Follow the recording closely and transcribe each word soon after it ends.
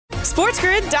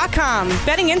SportsGrid.com.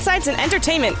 Betting insights and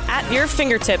entertainment at your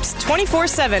fingertips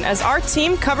 24/7 as our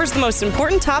team covers the most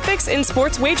important topics in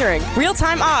sports wagering.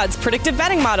 Real-time odds, predictive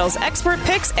betting models, expert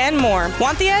picks, and more.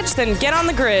 Want the edge? Then get on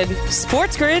the grid.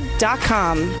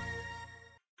 SportsGrid.com.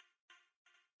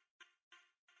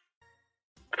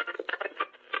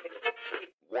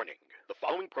 Warning. The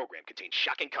following program contains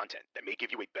shocking content that may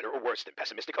give you a better or worse than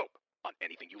pessimistic hope on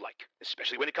anything you like,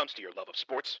 especially when it comes to your love of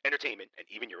sports, entertainment, and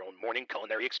even your own morning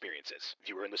culinary experiences.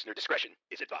 Viewer and listener discretion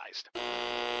is advised.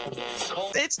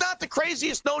 It's not the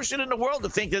craziest notion in the world to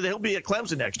think that he'll be at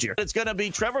Clemson next year. It's going to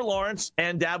be Trevor Lawrence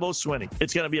and Dabo Swinney.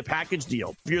 It's going to be a package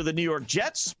deal. If you're the New York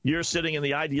Jets, you're sitting in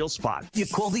the ideal spot. You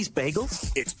call these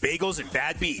bagels? It's Bagels and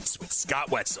Bad Beats with Scott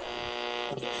Wetzel.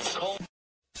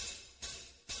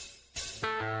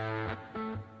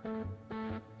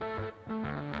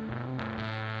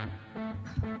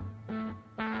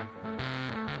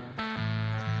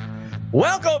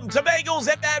 Welcome to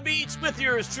Bagels and Bad Beats with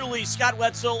yours truly, Scott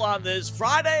Wetzel, on this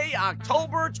Friday,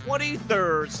 October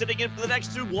 23rd. Sitting in for the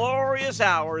next 2 glorious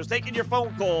hours, taking your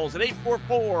phone calls at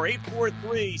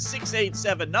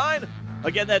 844-843-6879.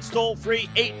 Again, that's toll-free,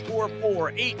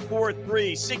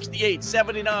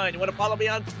 844-843-6879. You want to follow me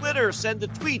on Twitter, send a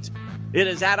tweet. It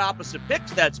is at Opposite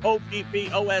Picks. That's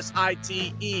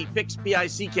O-P-P-O-S-I-T-E, Picks,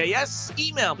 P-I-C-K-S.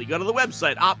 Email me. Go to the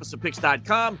website,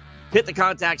 oppositepicks.com. Hit the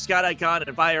contact Scott icon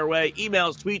and fire away.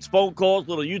 Emails, tweets, phone calls,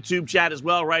 little YouTube chat as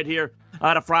well right here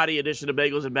on a Friday edition of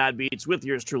Bagels and Bad Beats with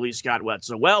yours truly, Scott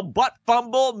Wetzel. Well, butt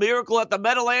fumble, miracle at the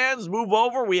Meadowlands, move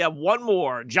over. We have one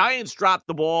more. Giants dropped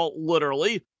the ball,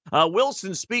 literally.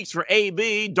 Wilson speaks for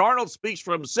AB. Darnold speaks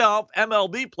for himself.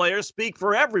 MLB players speak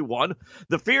for everyone.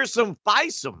 The fearsome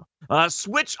Fisum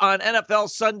switch on NFL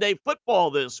Sunday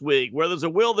football this week. Where there's a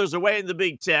will, there's a way in the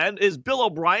Big Ten. Is Bill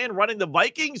O'Brien running the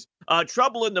Vikings?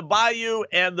 Trouble in the Bayou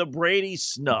and the Brady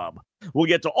snub. We'll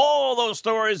get to all those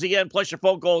stories again, plus your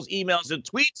phone calls, emails, and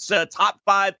tweets. Top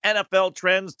 5 NFL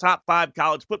trends, top 5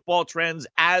 college football trends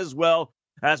as well.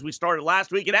 As we started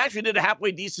last week, and actually did a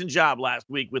halfway decent job last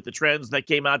week with the trends that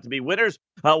came out to be winners.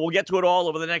 We'll get to it all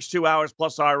over the next 2 hours,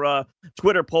 plus our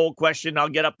Twitter poll question. I'll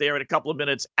get up there in a couple of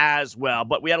minutes as well.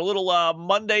 But we had a little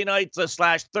Monday night /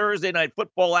 Thursday night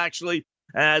football, actually,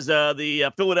 as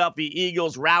the Philadelphia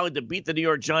Eagles rallied to beat the New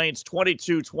York Giants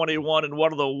 22-21 in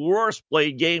one of the worst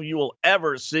played games you will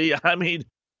ever see. I mean,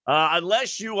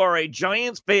 unless you are a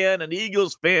Giants fan, an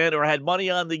Eagles fan, or had money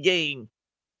on the game,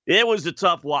 it was a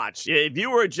tough watch. If you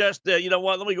were just, you know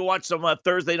what, let me go watch some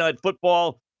Thursday night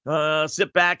football,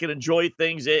 sit back and enjoy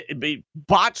things. It'd be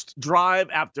botched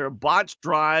drive after penalty.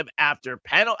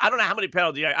 I don't know how many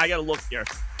penalties. I got to look here.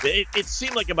 It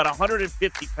seemed like about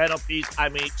 150 penalties. I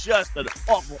mean, just an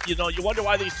awful, you wonder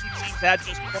why these two teams had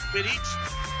just 1 bit each.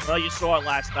 Well, you saw it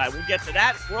last night. We'll get to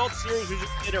that. World Series is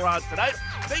later on tonight.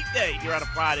 Big day here on a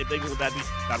Friday. Big with that.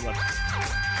 God bless.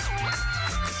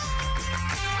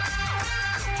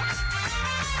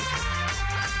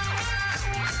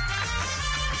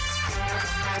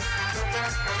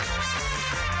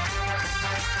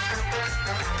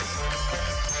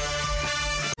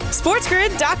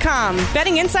 SportsGrid.com.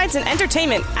 Betting insights and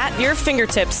entertainment at your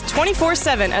fingertips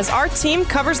 24/7 as our team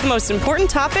covers the most important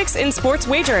topics in sports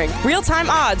wagering. Real-time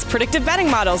odds, predictive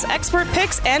betting models, expert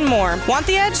picks, and more. Want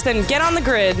the edge? Then get on the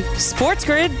grid.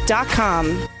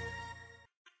 SportsGrid.com.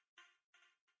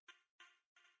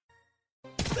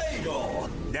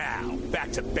 Bagel. Now,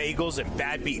 back to Bagels and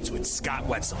Bad Beats with Scott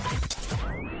Wetzel.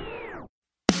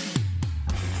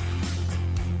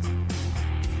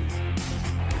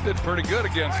 Did pretty good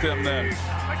against him then.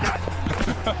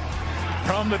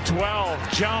 From the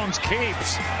 12, Jones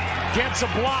keeps, gets a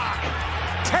block,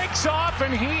 takes off,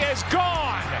 and he is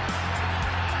gone.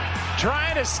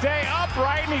 Trying to stay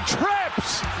upright, and he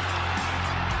trips.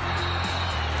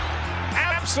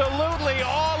 Absolutely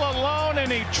all alone,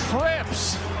 and he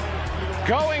trips.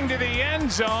 Going to the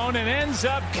end zone and ends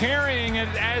up carrying it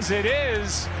as it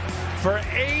is for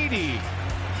 80.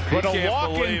 But a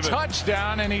walk-in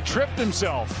touchdown, and he tripped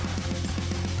himself.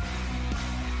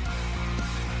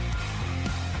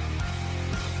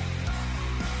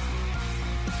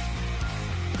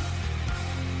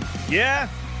 Yeah,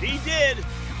 he did.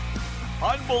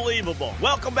 Unbelievable.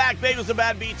 Welcome back, Bagels and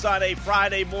Bad Beats on a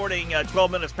Friday morning, 12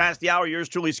 minutes past the hour. Yours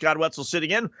truly, Scott Wetzel,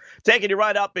 sitting in, taking you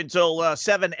right up until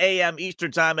 7 a.m.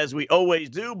 Eastern time, as we always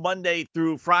do, Monday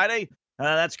through Friday.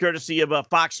 That's courtesy of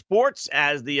Fox Sports,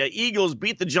 as the Eagles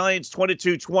beat the Giants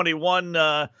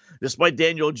 22-21, despite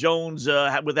Daniel Jones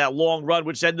with that long run,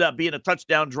 which ended up being a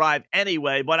touchdown drive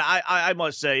anyway. But I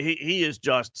must say, he is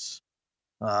just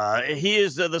He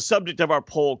is the subject of our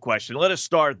poll question. Let us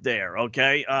start there,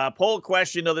 okay? Poll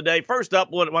question of the day. First up,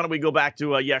 why don't we go back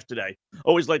to yesterday?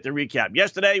 Always like to recap.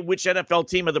 Yesterday, which NFL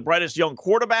team had the brightest young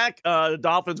quarterback? The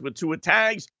Dolphins with Tua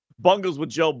Tags, Bungles with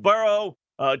Joe Burrow,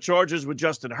 Chargers with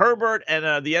Justin Herbert,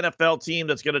 and the NFL team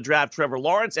that's going to draft Trevor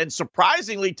Lawrence. And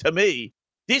surprisingly to me,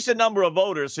 decent number of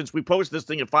voters, since we posted this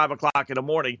thing at 5 o'clock in the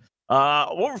morning,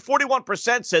 over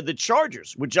 41% said the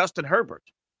Chargers with Justin Herbert.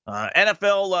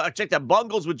 NFL, check that.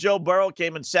 Bungles with Joe Burrow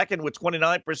came in second with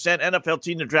 29%. NFL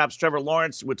team that drafts Trevor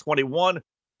Lawrence with 21%.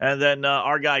 And then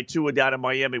our guy Tua down in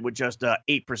Miami with just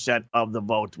 8% of the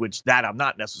vote, which that I'm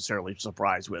not necessarily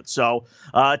surprised with. So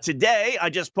today I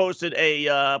just posted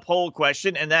a poll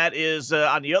question, and that is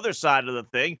on the other side of the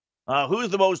thing. Who's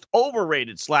the most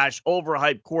overrated /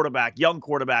 overhyped quarterback, young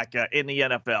quarterback in the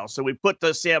NFL? So we put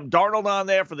Sam Darnold on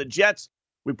there for the Jets.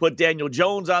 We put Daniel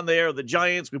Jones on there, the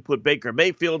Giants. We put Baker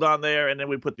Mayfield on there, and then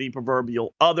we put the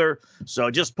proverbial other.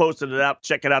 So just posted it up.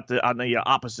 Check it out on the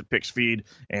Opposite Picks feed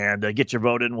and get your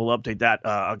vote in. We'll update that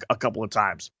a couple of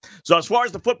times. So as far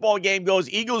as the football game goes,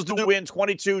 Eagles do win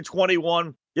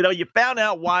 22-21. You know, you found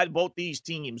out why both these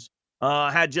teams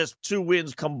had just 2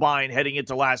 wins combined heading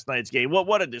into last night's game.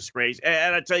 What a disgrace.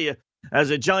 And I tell you,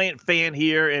 as a Giant fan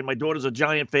here, and my daughter's a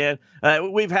Giant fan,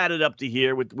 we've had it up to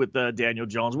here with Daniel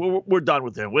Jones. We're done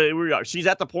with him. We are. She's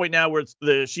at the point now where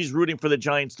she's rooting for the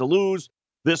Giants to lose.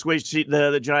 This way,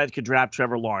 the Giants could draft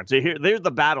Trevor Lawrence. There's the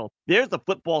battle. There's the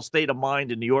football state of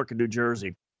mind in New York and New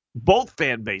Jersey. Both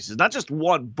fan bases, not just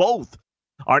one, both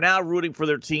are now rooting for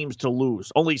their teams to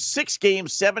lose. Only 6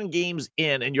 games, 7 games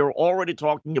in, and you're already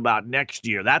talking about next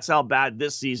year. That's how bad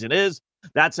this season is.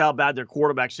 That's how bad their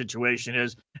quarterback situation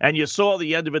is. And you saw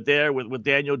the end of it there with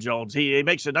Daniel Jones. He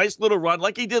makes a nice little run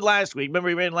like he did last week. Remember,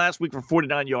 he ran last week for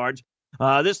 49 yards.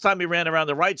 This time he ran around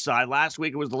the right side. Last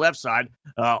week it was the left side.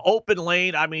 Open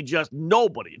lane. I mean, just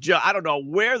nobody. I don't know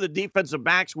where the defensive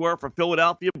backs were for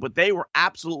Philadelphia, but they were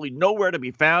absolutely nowhere to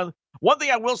be found. One thing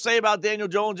I will say about Daniel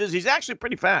Jones is he's actually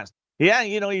pretty fast. Yeah,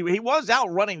 you know, he was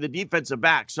outrunning the defensive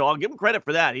back, so I'll give him credit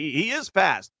for that. He is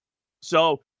fast.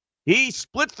 So he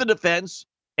splits the defense,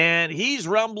 and he's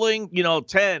rumbling,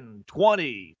 10,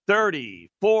 20,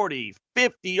 30, 40,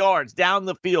 50 yards down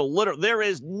the field. Literally, there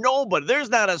is nobody.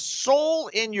 There's not a soul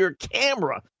in your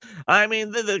camera. I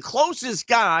mean, the closest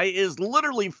guy is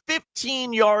literally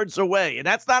 15 yards away, and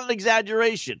that's not an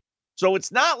exaggeration. So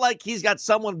it's not like he's got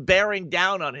someone bearing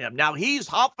down on him. Now, he's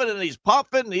huffing and he's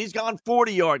puffing, and he's gone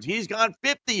 40 yards. He's gone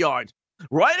 50 yards.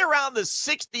 Right around the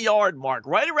 60-yard mark,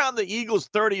 right around the Eagles'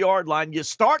 30-yard line, you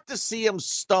start to see him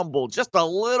stumble just a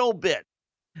little bit.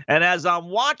 And as I'm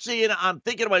watching it, I'm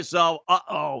thinking to myself,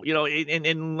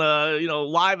 in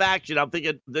live action, I'm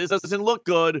thinking, this doesn't look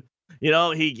good.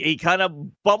 He kind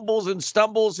of bumbles and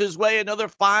stumbles his way another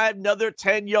 5, another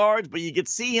 10 yards, but you can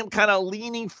see him kind of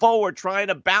leaning forward, trying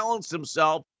to balance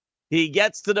himself. He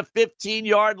gets to the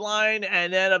 15-yard line,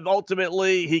 and then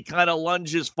ultimately he kind of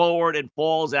lunges forward and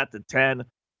falls at the 10.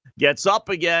 Gets up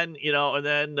again, and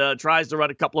then tries to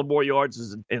run a couple of more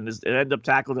yards and end up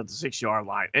tackled at the 6-yard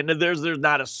line. And there's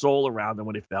not a soul around him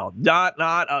when he fell. Not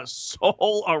a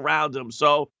soul around him.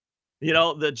 So,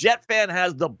 the Jet fan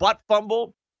has the butt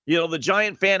fumble. The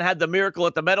Giant fan had the miracle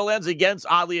at the Meadowlands against,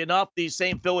 oddly enough, these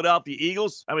same Philadelphia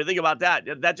Eagles. I mean, think about that.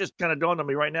 That just kind of dawned on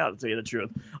me right now, to tell you the truth.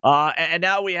 And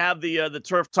now we have the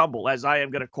turf tumble, as I am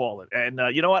going to call it. And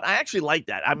you know what? I actually like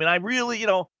that. I mean, I really,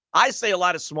 I say a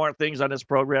lot of smart things on this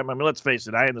program. I mean, let's face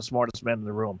it. I am the smartest man in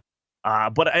the room.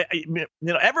 But,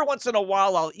 every once in a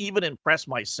while, I'll even impress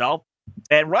myself.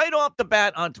 And right off the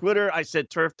bat on Twitter, I said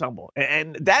turf tumble.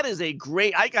 And that is I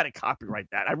got to copyright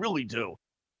that. I really do.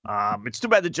 It's too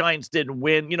bad the Giants didn't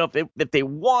win. If they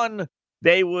won,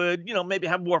 they would, maybe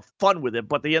have more fun with it,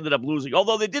 but they ended up losing.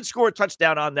 Although they did score a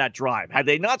touchdown on that drive. Had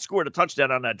they not scored a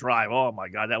touchdown on that drive, oh my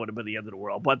God, that would have been the end of the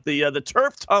world. But the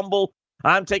turf tumble,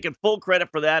 I'm taking full credit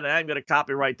for that, and I'm going to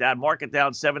copyright that. Mark it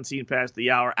down 17 past the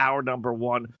hour number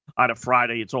 1 on a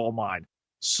Friday. It's all mine.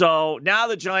 So now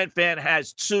the Giant fan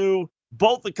has 2.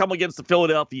 Both have come against the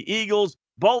Philadelphia Eagles.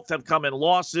 Both have come in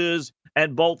losses.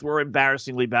 And both were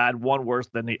embarrassingly bad, one worse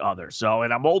than the other. So,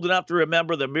 and I'm old enough to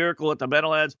remember the miracle at the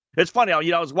Meadowlands. It's funny, I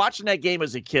was watching that game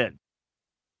as a kid.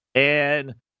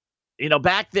 And,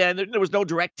 back then, there was no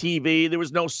DirecTV. There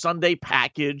was no Sunday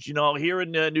package. Here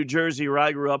in New Jersey, where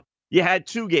I grew up, you had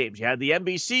 2 games. You had the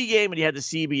NBC game and you had the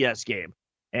CBS game.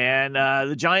 And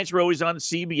the Giants were always on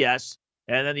CBS.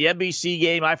 And then the NBC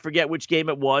game, I forget which game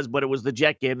it was, but it was the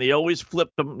Jet game. They always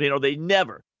flipped them. They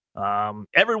never.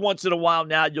 Every once in a while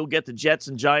now, you'll get the Jets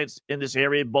and Giants in this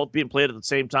area both being played at the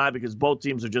same time because both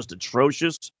teams are just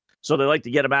atrocious. So they like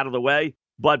to get them out of the way.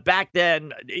 But back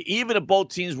then, even if both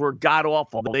teams were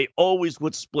god-awful, they always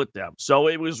would split them. So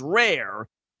it was rare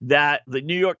that the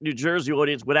New York, New Jersey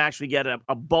audience would actually get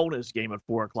a bonus game at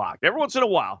 4 o'clock. Every once in a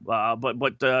while,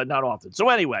 but not often. So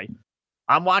anyway,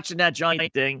 I'm watching that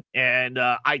Giant thing, and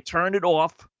I turned it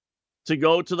off to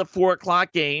go to the 4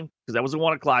 o'clock game, because that was a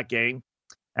 1 o'clock game.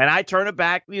 And I turn it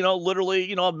back,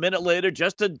 literally, a minute later,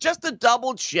 just to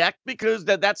double check, because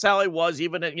that's how I was,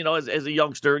 even, as a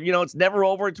youngster. It's never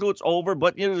over until it's over.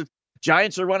 But, the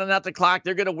Giants are running out the clock.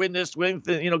 They're going to win this win.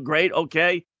 Great.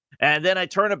 Okay. And then I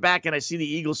turn it back and I see the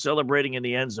Eagles celebrating in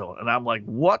the end zone. And I'm like,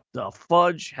 what the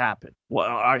fudge happened?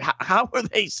 How are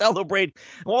they celebrating?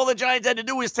 All the Giants had to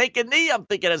do was take a knee, I'm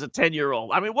thinking, as a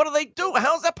 10-year-old. I mean, what do they do?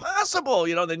 How is that possible?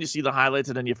 Then you see the highlights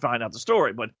and then you find out the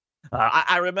story. But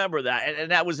I remember that,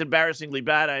 and that was embarrassingly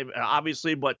bad,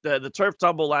 obviously. But the turf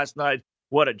tumble last night,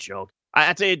 what a joke.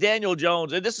 I tell you, Daniel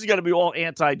Jones, and this is going to be all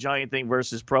anti-Giant thing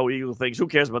versus pro-Eagle things. Who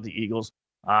cares about the Eagles?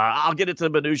 I'll get into the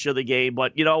minutia of the game,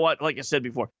 but you know what? Like I said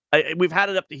before, we've had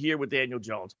it up to here with Daniel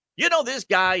Jones. This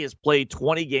guy has played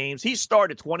 20 games. He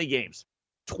started 20 games.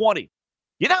 20.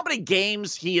 You know how many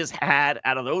games he has had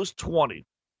out of those 20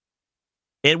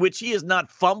 in which he has not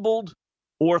fumbled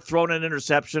or thrown an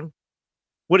interception?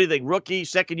 What do you think? Rookie,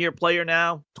 second-year player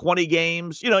now, 20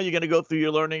 games. You're going to go through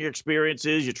your learning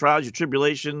experiences, your trials, your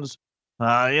tribulations.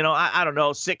 I don't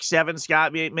know, 6, 7,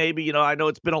 Scott, maybe. I know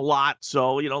it's been a lot.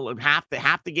 So, half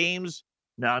the games.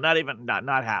 No,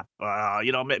 not half.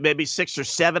 Maybe 6 or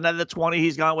 7 out of the 20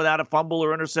 he's gone without a fumble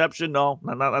or interception. No,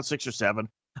 not 6 or 7.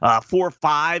 4 or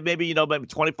 5, maybe, maybe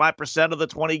 25% of the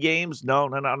 20 games. No,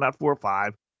 not 4 or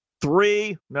 5.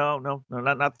 3, no,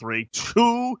 not 3.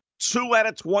 2 out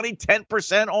of 20,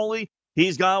 10% only.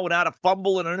 He's gone without a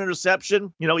fumble and an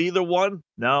interception. Either one.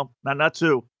 No, not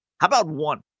 2. How about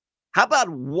 1? How about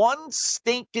 1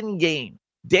 stinking game?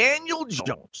 Daniel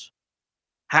Jones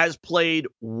has played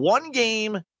 1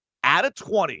 game out of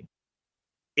 20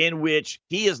 in which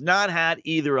he has not had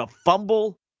either a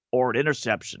fumble or an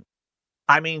interception.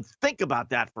 I mean, think about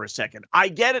that for a second. I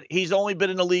get it. He's only been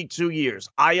in the league 2 years.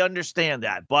 I understand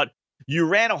that. But you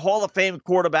ran a Hall of Fame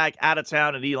quarterback out of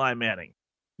town at Eli Manning.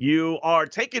 You are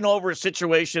taking over a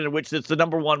situation in which it's the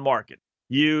number 1 market.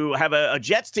 You have a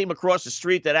Jets team across the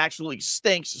street that actually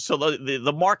stinks, so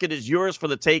the market is yours for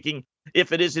the taking,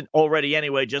 if it isn't already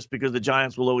anyway, just because the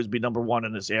Giants will always be number 1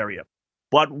 in this area.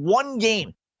 But 1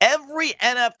 game, every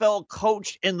NFL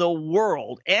coach in the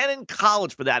world, and in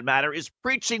college for that matter, is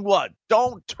preaching what?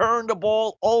 Don't turn the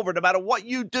ball over no matter what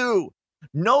you do.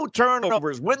 No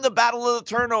turnovers. Win the battle of the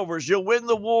turnovers. You'll win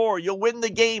the war. You'll win the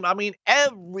game. I mean,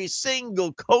 every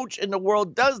single coach in the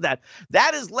world does that.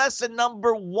 That is lesson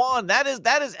number 1. That is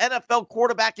NFL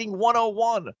quarterbacking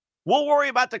 101. We'll worry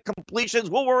about the completions.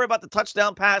 We'll worry about the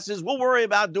touchdown passes. We'll worry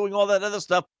about doing all that other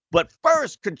stuff. But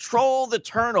first, control the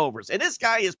turnovers. And this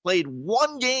guy has played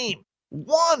 1 game,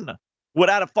 1,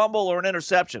 without a fumble or an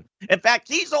interception. In fact,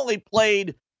 he's only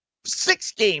played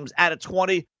 6 games out of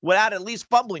 20 without at least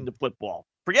fumbling the football.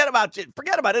 Forget about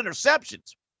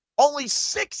interceptions. Only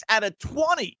 6 out of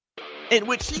 20 in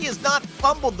which he has not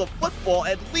fumbled the football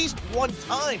at least 1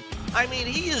 time. I mean,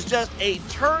 he is just a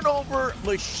turnover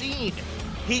machine.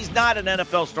 He's not an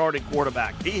NFL starting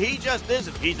quarterback. He just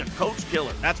isn't. He's a coach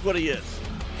killer. That's what he is.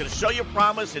 He's going to show you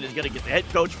promise, and he's going to get the head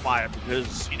coach fired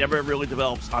because he never really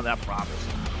develops on that promise.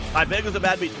 All right, Bagels and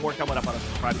Bad Beats. More coming up on us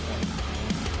Friday morning.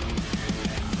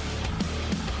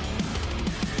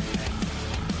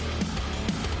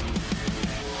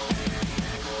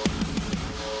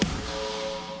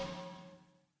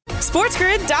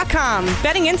 SportsGrid.com.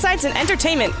 Betting insights and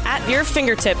entertainment at your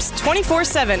fingertips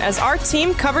 24/7 as our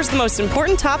team covers the most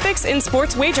important topics in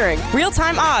sports wagering.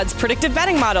 Real-time odds, predictive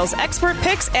betting models, expert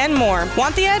picks, and more.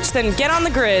 Want the edge? Then get on the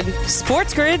grid.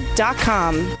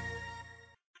 SportsGrid.com.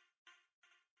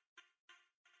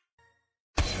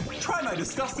 Try my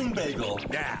disgusting bagel.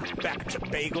 Now, back to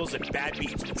Bagels and Bad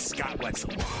Beats with Scott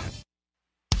Wetzel.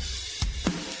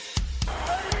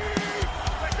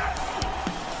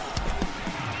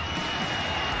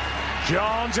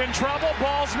 Jones in trouble.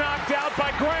 Ball's knocked out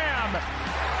by Graham.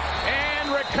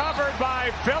 And recovered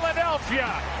by Philadelphia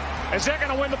as they're going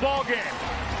to win the ball game.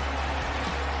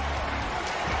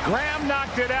 Graham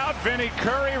knocked it out. Vinny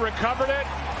Curry recovered it.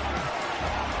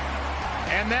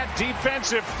 And that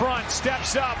defensive front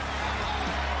steps up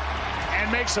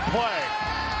and makes a play.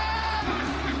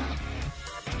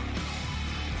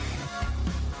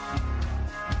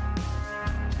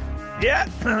 Yeah,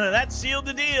 that sealed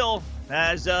the deal.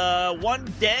 As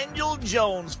one Daniel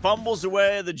Jones fumbles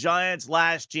away the Giants'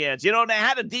 last chance. You know, they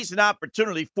had a decent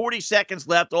opportunity, 40 seconds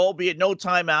left, albeit no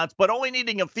timeouts, but only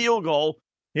needing a field goal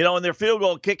And their field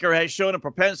goal kicker has shown a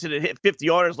propensity to hit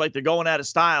 50-yarders like they're going out of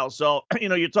style. So,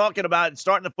 you're talking about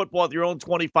starting the football at your own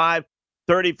 25,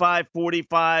 35,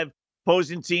 45,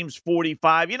 opposing teams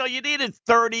 45. You needed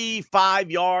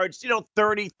 35 yards,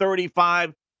 30,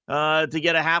 35 to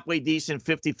get a halfway decent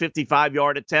 50,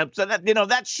 55-yard attempt. So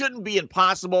that shouldn't be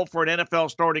impossible for an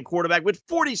NFL starting quarterback with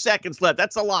 40 seconds left.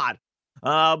 That's a lot.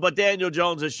 But Daniel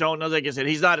Jones has shown, like I said,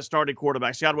 he's not a starting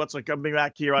quarterback. Scott Wetzel coming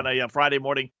back here on a Friday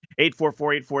morning,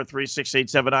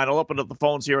 844-843-6879. I'll open up the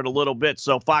phones here in a little bit.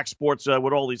 So Fox Sports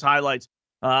with all these highlights.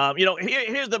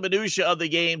 Here's the minutia of the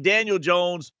game. Daniel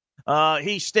Jones,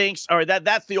 he stinks. All right,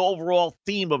 that's the overall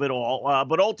theme of it all.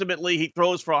 But ultimately, he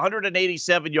throws for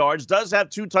 187 yards, does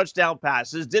have 2 touchdown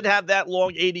passes, did have that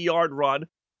long 80-yard run.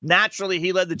 Naturally,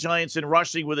 he led the Giants in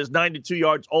rushing with his 92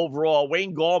 yards overall.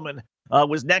 Wayne Gallman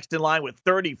was next in line with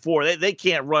 34. They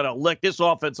can't run a lick. This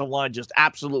offensive line just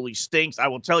absolutely stinks. I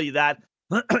will tell you that.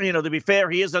 To be fair,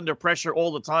 he is under pressure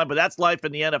all the time, but that's life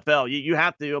in the NFL. You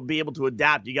have to be able to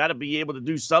adapt. You got to be able to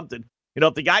do something.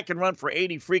 If the guy can run for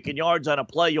 80 freaking yards on a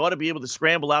play, you ought to be able to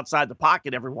scramble outside the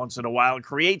pocket every once in a while and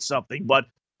create something, but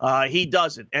he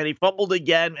doesn't. And he fumbled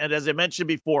again, and as I mentioned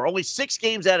before, only 6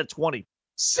 games out of 20.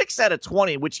 6 out of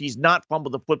 20 in which he's not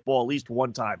fumbled the football at least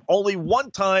one time. Only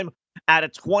one time out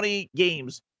of 20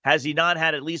 games has he not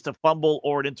had at least a fumble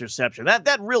or an interception.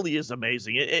 That really is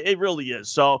amazing. It really is.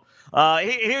 So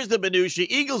here's the minutia.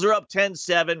 Eagles are up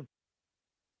 10-7.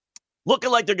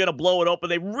 Looking like they're going to blow it open.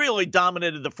 They really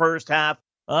dominated the first half.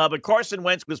 But Carson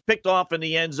Wentz was picked off in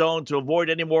the end zone to avoid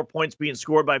any more points being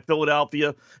scored by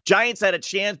Philadelphia. Giants had a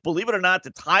chance, believe it or not,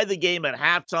 to tie the game at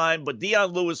halftime. But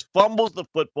Dion Lewis fumbles the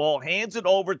football, hands it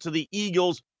over to the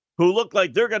Eagles, who look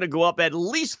like they're going to go up at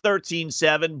least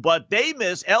 13-7, but they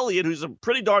miss Elliott, who's a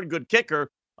pretty darn good kicker.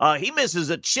 He misses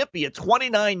a chippy, a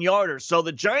 29-yarder. So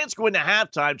the Giants go into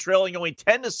halftime trailing only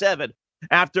 10-7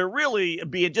 after really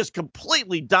being just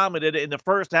completely dominant in the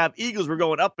first half. Eagles were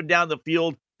going up and down the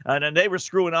field, and then they were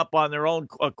screwing up on their own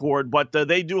accord, but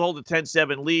they do hold a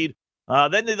 10-7 lead.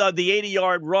 Then the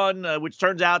 80-yard run, which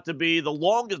turns out to be the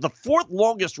 4th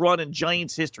longest run in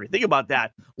Giants history. Think about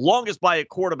that. Longest by a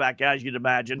quarterback, as you'd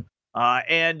imagine.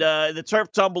 And the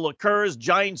turf tumble occurs.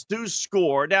 Giants do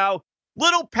score. Now,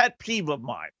 little pet peeve of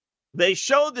mine. They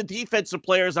showed the defensive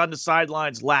players on the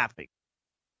sidelines laughing.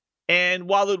 And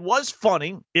while it was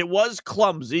funny, it was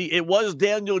clumsy, it was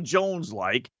Daniel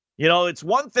Jones-like. It's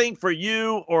one thing for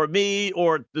you or me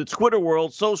or the Twitter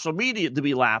world, social media to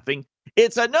be laughing.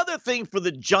 It's another thing for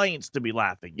the Giants to be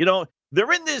laughing.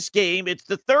 They're in this game. It's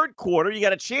the third quarter. You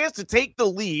got a chance to take the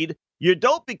lead. Your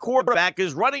dopey quarterback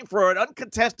is running for an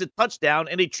uncontested touchdown,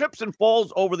 and he trips and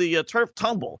falls over the turf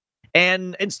tumble.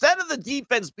 And instead of the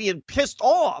defense being pissed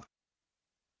off,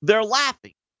 they're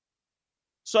laughing.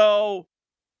 So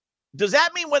does that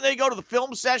mean when they go to the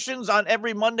film sessions on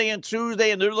every Monday and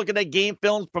Tuesday and they're looking at game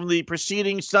films from the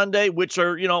preceding Sunday, which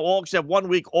are, all except 1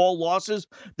 week, all losses,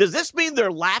 does this mean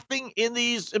they're laughing in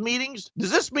these meetings?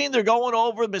 Does this mean they're going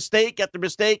over mistake after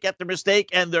mistake after mistake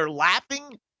and they're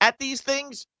laughing at these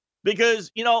things? Because,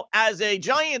 as a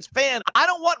Giants fan, I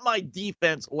don't want my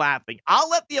defense laughing. I'll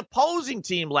let the opposing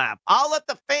team laugh. I'll let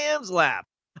the fans laugh.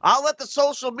 I'll let the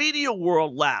social media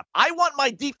world laugh. I want my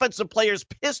defensive players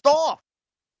pissed off.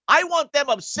 I want them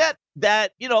upset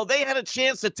that, they had a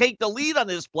chance to take the lead on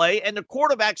this play and the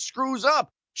quarterback screws up.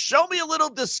 Show me a little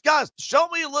disgust. Show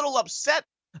me a little upset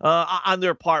on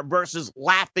their part versus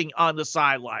laughing on the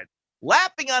sideline.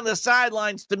 Laughing on the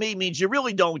sidelines to me means you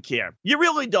really don't care. You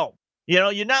really don't.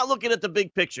 You're not looking at the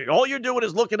big picture. All you're doing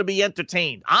is looking to be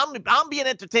entertained. I'm being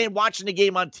entertained watching the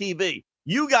game on TV.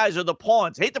 You guys are the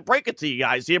pawns. Hate to break it to you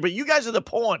guys here, but you guys are the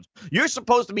pawns. You're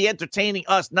supposed to be entertaining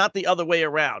us, not the other way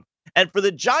around. And for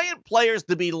the Giant players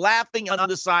to be laughing on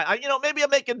the side, maybe I'm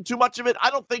making too much of it. I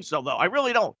don't think so, though. I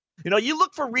really don't. You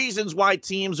look for reasons why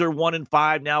teams are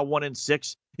 1-5, now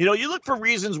 1-6. You look for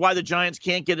reasons why the Giants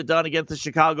can't get it done against the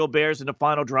Chicago Bears in the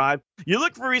final drive. You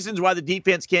look for reasons why the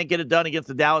defense can't get it done against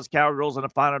the Dallas Cowgirls in the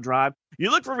final drive.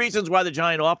 You look for reasons why the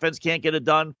Giant offense can't get it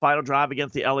done final drive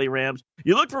against the LA Rams.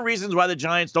 You look for reasons why the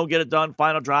Giants don't get it done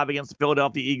final drive against the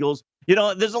Philadelphia Eagles.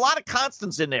 There's a lot of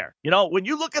constants in there. When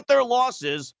you look at their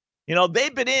losses,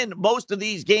 they've been in most of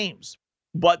these games,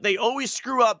 but they always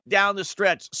screw up down the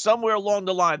stretch somewhere along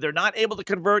the line. They're not able to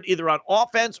convert either on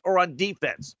offense or on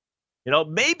defense.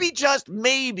 Maybe just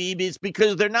maybe it's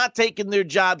because they're not taking their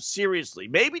job seriously.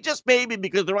 Maybe just maybe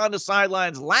because they're on the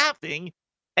sidelines laughing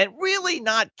and really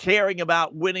not caring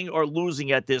about winning or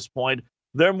losing at this point.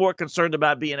 They're more concerned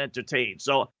about being entertained.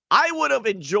 So I would have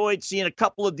enjoyed seeing a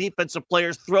couple of defensive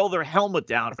players throw their helmet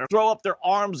down or throw up their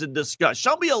arms in disgust.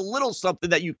 Show me a little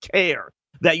something that you care,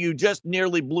 that you just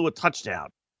nearly blew a touchdown.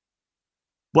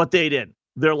 but they didn't.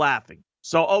 They're laughing.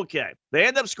 So, okay, they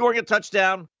end up scoring a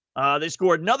touchdown. They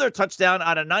scored another touchdown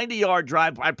on a 90-yard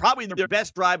drive, probably their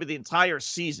best drive of the entire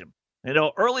season.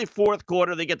 Early fourth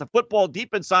quarter, they get the football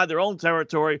deep inside their own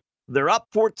territory. They're up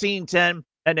 14-10,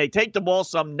 and they take the ball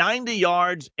some 90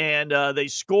 yards, and they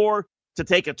score to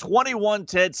take a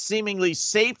 21-10 seemingly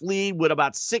safe lead with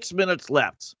about 6 minutes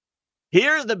left.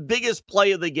 Here's the biggest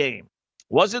play of the game.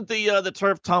 Wasn't the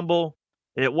turf tumble.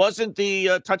 It wasn't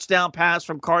the touchdown pass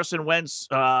from Carson Wentz,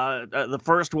 the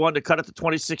first one to cut it to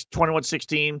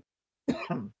 21-16.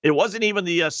 It wasn't even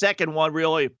the second one,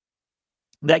 really,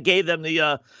 that gave them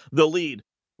the lead.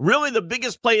 Really, the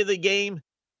biggest play of the game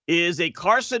is a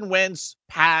Carson Wentz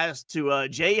pass to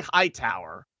Jay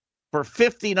Hightower for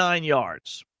 59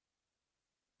 yards.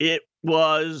 It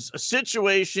was a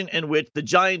situation in which the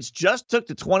Giants just took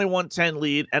the 21-10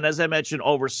 lead, and as I mentioned,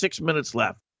 over 6 minutes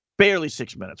left. Barely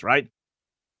 6 minutes, right?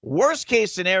 Worst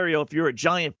case scenario, if you're a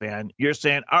Giant fan, you're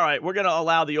saying, all right, we're going to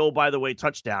allow the by the way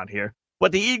touchdown here.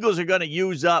 But the Eagles are going to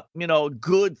use up, a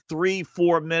good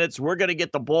 3-4 minutes. We're going to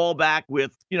get the ball back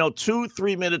with,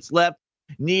 2-3 minutes left,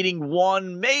 needing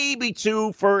 1, maybe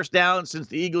 2 first downs since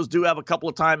the Eagles do have a couple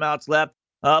of timeouts left.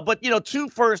 But 2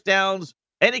 first downs,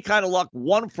 any kind of luck,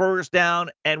 1 first down,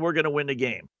 and we're going to win the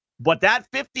game. But that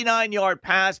 59-yard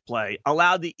pass play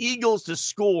allowed the Eagles to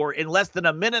score in less than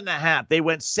a minute and a half. They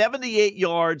went 78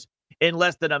 yards in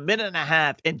less than a minute and a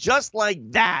half. And just like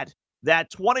that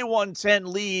 21-10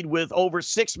 lead with over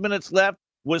 6 minutes left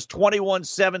was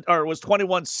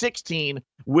 21-16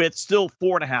 with still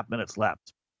 4.5 minutes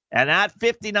left. And that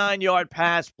 59-yard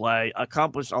pass play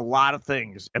accomplished a lot of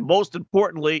things. And most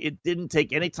importantly, it didn't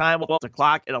take any time off the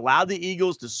clock. It allowed the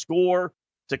Eagles to score,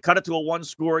 to cut it to a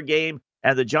 1-score game.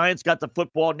 And the Giants got the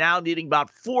football now needing about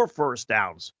 4 first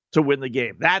downs to win the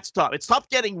game. That's tough. It's tough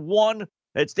getting 1.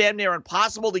 It's damn near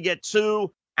impossible to get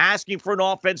 2. Asking for an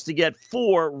offense to get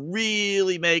 4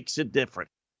 really makes it difficult.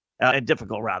 And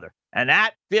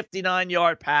that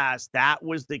 59-yard pass, that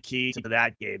was the key to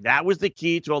that game. That was the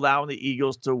key to allowing the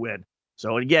Eagles to win.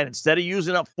 So, again, instead of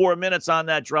using up 4 minutes on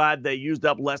that drive, they used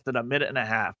up less than a minute and a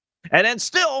half. And then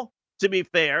still, to be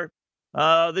fair,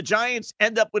 the Giants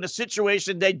end up in a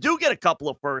situation, they do get a couple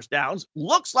of first downs.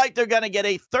 Looks like they're going to get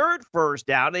a 3rd first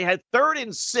down. They had 3rd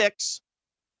and 6,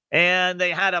 and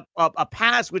they had a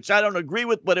pass, which I don't agree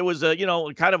with, but it was a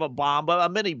kind of a bomb, a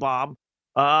mini bomb,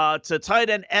 to tight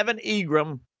end Evan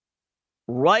Engram,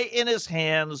 right in his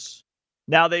hands.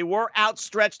 Now, they were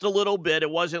outstretched a little bit. It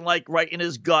wasn't like right in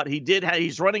his gut.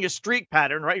 He's running a streak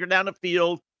pattern right down the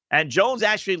field, and Jones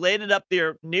actually laid it up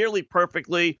there nearly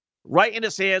perfectly, right in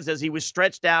his hands as he was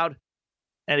stretched out,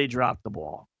 and he dropped the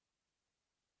ball.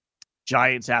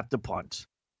 Giants have to punt.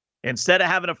 Instead of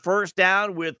having a first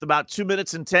down with about 2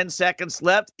 minutes and 10 seconds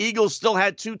left, Eagles still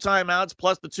had 2 timeouts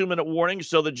plus the 2-minute warning,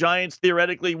 so the Giants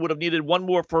theoretically would have needed 1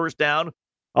 more first down.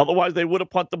 Otherwise, they would have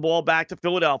punted the ball back to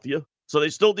Philadelphia. So they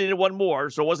still needed 1 more,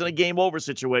 so it wasn't a game-over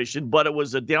situation, but it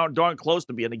was a darn close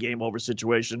to being a game-over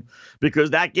situation because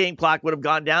that game clock would have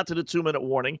gone down to the 2-minute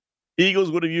warning.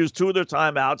 Eagles would have used 2 of their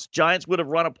timeouts. Giants would have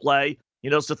run a play.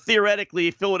 So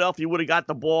theoretically, Philadelphia would have got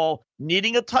the ball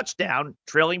needing a touchdown,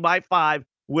 trailing by 5,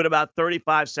 with about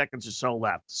 35 seconds or so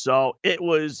left. So it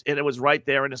was right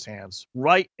there in his hands,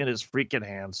 right in his freaking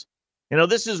hands.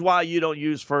 This is why you don't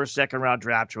use first, second-round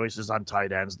draft choices on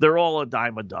tight ends. They're all a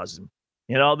dime a dozen.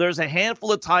 There's a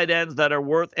handful of tight ends that are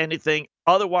worth anything.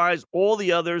 Otherwise, all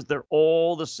the others, they're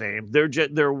all the same.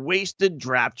 They're wasted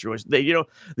draft choices.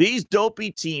 These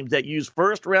dopey teams that use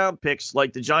first-round picks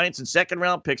like the Giants and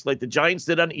second-round picks like the Giants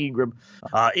did on Engram,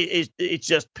 it's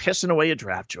just pissing away a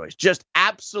draft choice. Just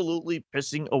absolutely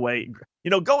pissing away.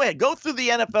 Go ahead. Go through the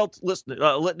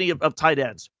NFL litany of tight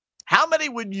ends. How many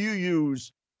would you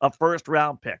use a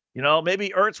first-round pick? Maybe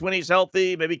Ertz when he's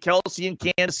healthy, maybe Kelsey in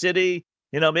Kansas City,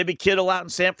 maybe Kittle out in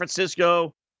San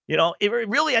Francisco.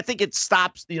 I think it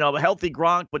stops, a healthy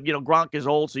Gronk, but, Gronk is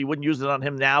old, so you wouldn't use it on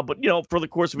him now. But, for the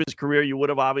course of his career, you would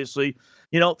have obviously,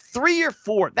 3 or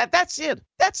 4. That's it.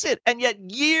 That's it. And yet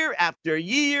year after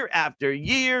year after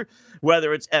year,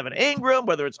 whether it's Evan Engram,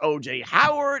 whether it's O.J.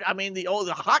 Howard,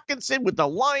 the Hawkinson with the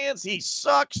Lions, he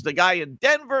sucks. The guy in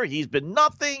Denver, he's been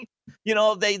nothing.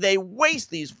 They waste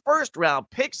these first-round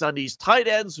picks on these tight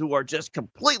ends who are just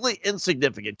completely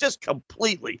insignificant, just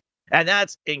completely. And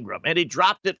that's Engram. And he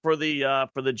dropped it for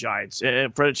the Giants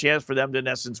and for a chance for them to, in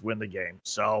essence, win the game.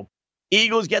 So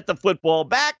Eagles get the football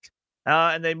back,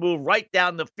 and they move right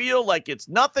down the field like it's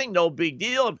nothing, no big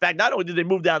deal. In fact, not only did they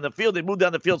move down the field, they moved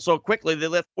down the field so quickly they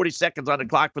left 40 seconds on the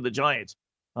clock for the Giants.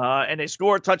 And they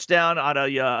score a touchdown on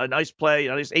a nice play,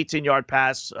 a nice 18-yard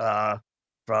pass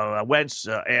from Wentz,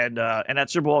 and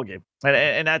that's your ball game,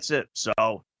 and that's it.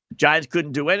 So Giants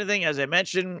couldn't do anything, as I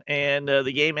mentioned, and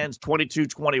the game ends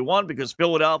 22-21 because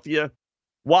Philadelphia,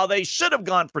 while they should have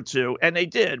gone for two, and they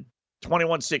did,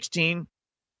 21-16,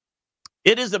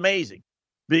 it is amazing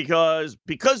because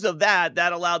of that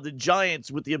allowed the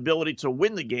Giants with the ability to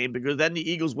win the game because then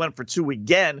the Eagles went for two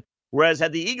again, whereas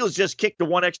had the Eagles just kicked the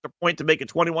one extra point to make it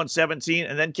 21-17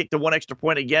 and then kicked the one extra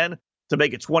point again to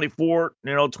make it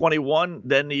 24-21,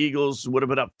 then the Eagles would have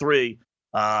been up 3.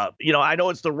 I know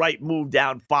it's the right move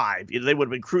down 5. They would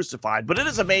have been crucified. But it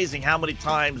is amazing how many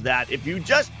times that if you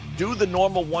just do the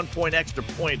normal 1 point extra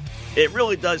point, it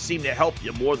really does seem to help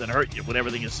you more than hurt you when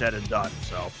everything is said and done.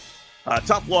 So,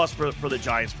 tough loss for the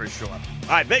Giants for sure. All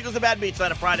right, Bagels and Bad Beats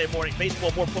on a Friday morning.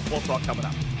 Baseball, more football talk coming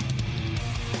up.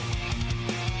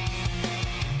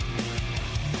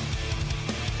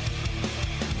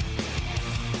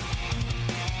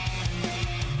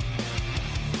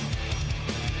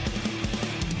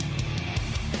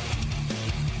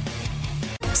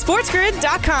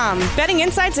 SportsGrid.com. Betting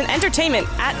insights and entertainment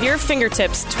at your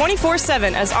fingertips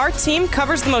 24/7 as our team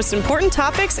covers the most important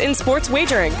topics in sports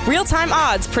wagering. Real-time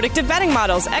odds, predictive betting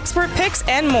models, expert picks,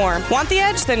 and more. Want the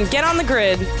edge? Then get on the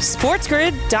grid.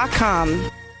 SportsGrid.com.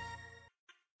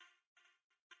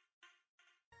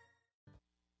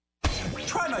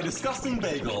 Try my disgusting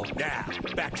bagel. Now,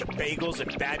 back to Bagels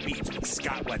and Bad Beats with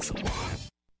Scott Wetzel.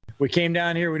 We came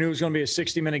down here. We knew it was going to be a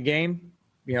 60-minute game.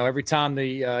 Every time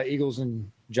the Eagles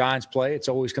and Giants play, it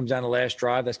always comes down to the last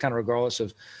drive. That's kind of regardless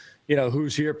of,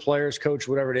 who's here, players, coach,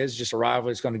 whatever it is, just a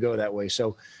rivalry. It's going to go that way.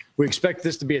 So we expect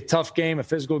this to be a tough game, a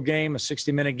physical game, a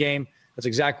 60-minute game. That's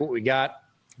exactly what we got.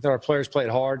 I thought our players played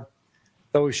hard.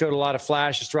 Though we showed a lot of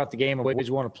flashes throughout the game of ways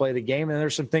we want to play the game. And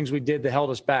there's some things we did that held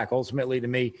us back. Ultimately, to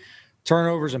me,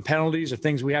 turnovers and penalties are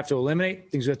things we have to eliminate,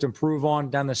 things we have to improve on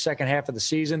down the second half of the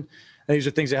season. And these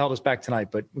are things that held us back tonight.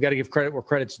 But we got to give credit where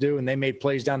credit's due, and they made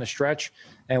plays down the stretch,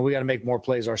 and we got to make more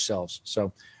plays ourselves.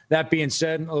 So that being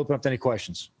said, I'll open up to any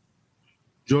questions.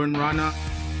 Jordan Rana.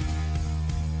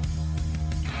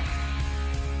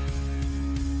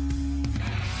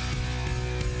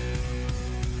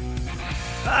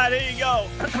 There you go.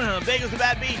 Bagels and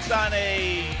Bad Beats on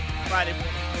a Friday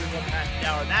morning,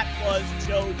 hour. That was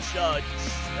Joe Judge,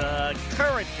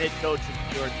 current head coach of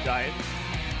the New York Giants.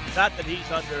 Not that he's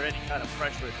under any kind of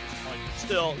pressure at this point, but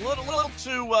still a little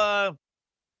too,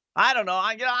 I don't know.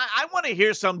 I want to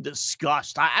hear some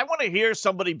disgust. I want to hear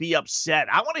somebody be upset.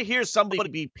 I want to hear somebody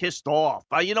be pissed off.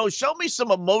 Show me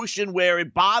some emotion where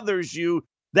it bothers you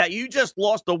that you just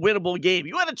lost a winnable game.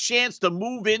 You had a chance to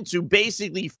move into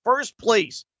basically first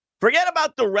place. Forget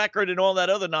about the record and all that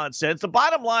other nonsense. The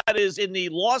bottom line is in the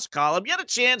loss column, you had a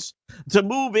chance to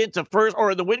move into first, or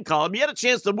in the win column, you had a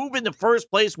chance to move into first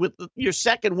place with your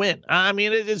second win. I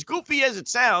mean, as goofy as it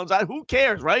sounds, who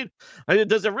cares, right?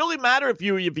 Does it really matter if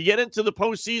you get into the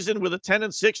postseason with a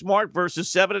 10-6 mark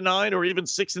versus 7-9 or even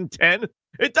 6-10?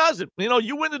 It doesn't.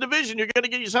 You win the division, you're going to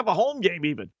get yourself a home game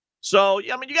even. So, you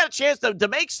got a chance to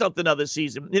make something of this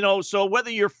season. So whether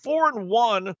you're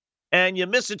 4-1 and you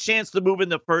miss a chance to move in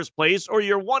the first place, or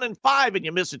you're 1-5 and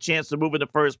you miss a chance to move in the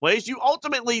first place, you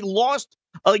ultimately lost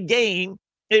a game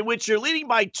in which you're leading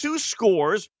by 2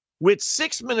 scores with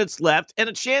 6 minutes left and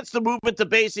a chance to move into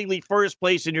basically first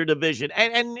place in your division.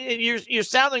 And you're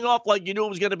sounding off like you knew it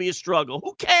was going to be a struggle.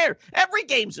 Who cares? Every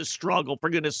game's a struggle, for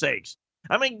goodness sakes.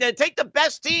 I mean, take the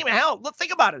best team. Hell, look,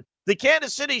 think about it. The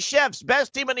Kansas City Chiefs,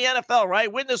 best team in the NFL, right?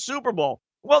 Win the Super Bowl.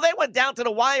 Well, they went down to the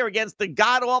wire against the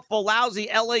god-awful, lousy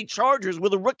L.A. Chargers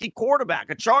with a rookie quarterback,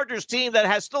 a Chargers team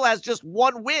that still has just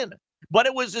 1 win. But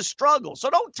it was a struggle. So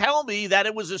don't tell me that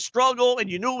it was a struggle and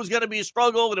you knew it was going to be a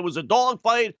struggle and it was a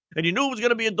dogfight and you knew it was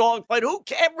going to be a dogfight.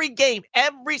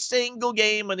 Every single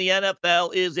game in the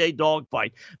NFL is a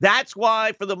dogfight. That's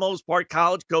why, for the most part,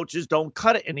 college coaches don't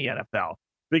cut it in the NFL.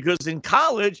 Because in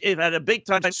college, if at a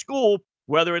big-time school,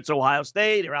 whether it's Ohio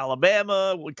State or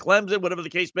Alabama, Clemson, whatever the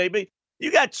case may be,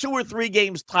 you got 2 or 3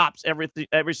 games tops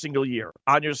every single year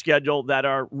on your schedule that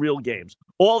are real games.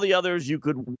 All the others you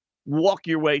could walk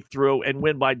your way through and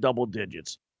win by double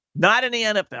digits. Not in the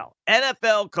NFL.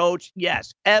 NFL, coach,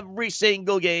 yes, every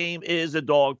single game is a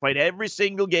dogfight. Every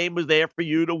single game is there for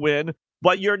you to win,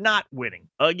 but you're not winning.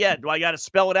 Again, do I got to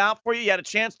spell it out for you? You had a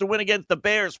chance to win against the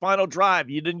Bears, final drive.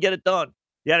 You didn't get it done.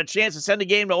 You had a chance to send the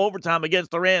game to overtime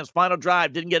against the Rams, final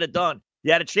drive, didn't get it done.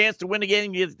 You had a chance to win the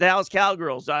game against the Dallas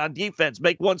Cowgirls on defense,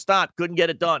 make 1 stop, couldn't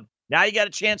get it done. Now you got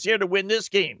a chance here to win this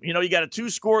game. You got a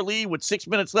 2-score lead with 6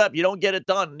 minutes left. You don't get it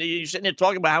done. You're sitting there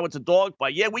talking about how it's a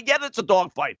dogfight. Yeah, we get it's a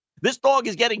dogfight. This dog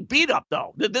is getting beat up,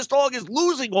 though. This dog is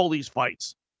losing all these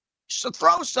fights. So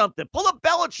throw something. Pull a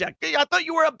Belichick. I thought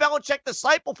you were a Belichick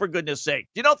disciple, for goodness sake.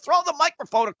 Throw the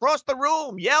microphone across the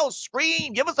room. Yell,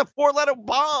 scream. Give us a 4-letter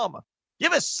bomb.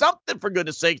 Give us something, for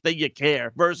goodness sake, that you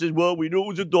care. Versus, well, we knew it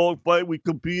was a dogfight. We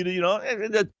competed,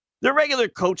 The regular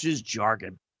coach's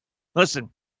jargon. Listen,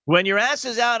 when your ass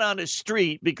is out on the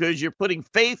street because you're putting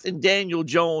faith in Daniel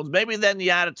Jones, maybe then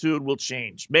the attitude will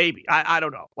change. Maybe. I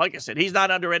don't know. Like I said, he's not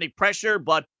under any pressure,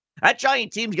 but that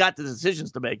Giant team's got the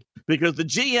decisions to make because the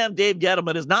GM, Dave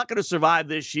Gettleman, is not going to survive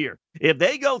this year. If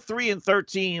they go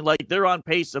 3-13 like they're on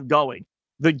pace of going,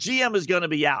 the GM is going to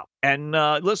be out. And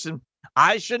listen,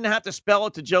 I shouldn't have to spell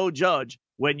it to Joe Judge.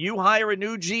 When you hire a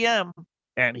new GM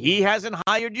and he hasn't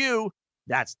hired you,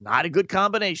 that's not a good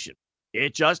combination.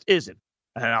 It just isn't.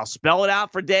 And I'll spell it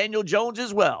out for Daniel Jones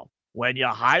as well. When you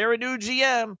hire a new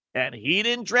GM and he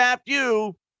didn't draft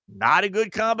you, not a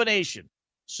good combination.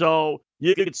 So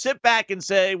you could sit back and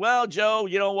say, well, Joe,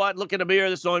 you know what? Look in the mirror.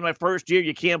 This is only my first year.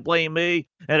 You can't blame me.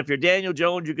 And if you're Daniel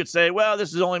Jones, you could say, well,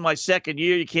 this is only my second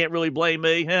year. You can't really blame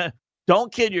me.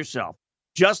 Don't kid yourself.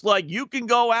 Just like you can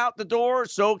go out the door,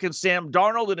 so can Sam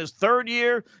Darnold in his third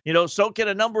year. So can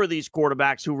a number of these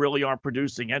quarterbacks who really aren't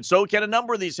producing. And so can a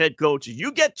number of these head coaches.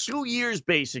 You get 2 years,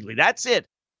 basically. That's it.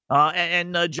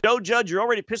 Joe Judge, you're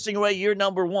already pissing away year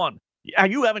number 1.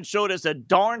 You haven't showed us a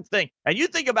darn thing. And you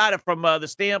think about it from the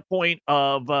standpoint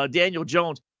of Daniel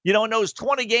Jones. In those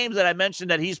 20 games that I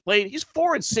mentioned that he's played, he's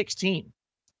 4-16.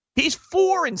 He's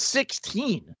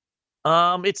 4-16.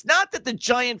 It's not that the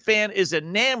Giant fan is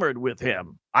enamored with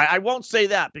him. I won't say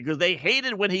that because they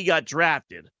hated when he got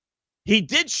drafted. He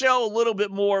did show a little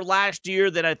bit more last year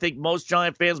than I think most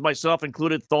Giant fans, myself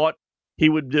included, thought he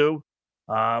would do.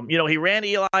 He ran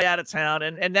Eli out of town,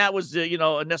 and that was,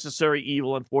 a necessary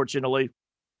evil, unfortunately.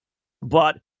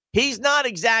 But he's not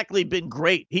exactly been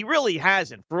great. He really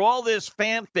hasn't. For all this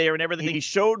fanfare and everything he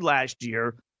showed last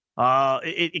year,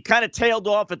 it kind of tailed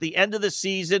off at the end of the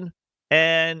season.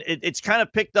 And it's kind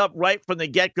of picked up right from the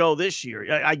get-go this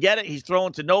year. I get it. He's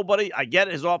throwing to nobody. I get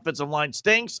it. His offensive line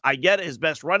stinks. I get it. His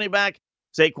best running back,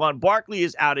 Saquon Barkley,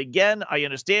 is out again. I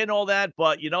understand all that.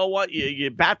 But you know what? You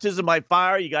baptism by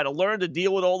fire. You got to learn to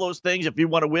deal with all those things if you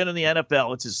want to win in the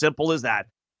NFL. It's as simple as that.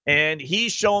 And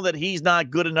he's shown that he's not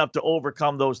good enough to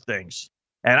overcome those things.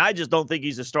 And I just don't think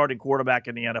he's a starting quarterback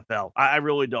in the NFL. I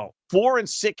really don't.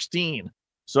 4-16.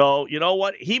 So, you know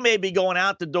what? He may be going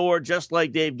out the door just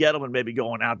like Dave Gettleman may be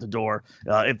going out the door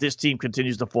if this team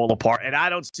continues to fall apart. And I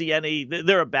don't see any –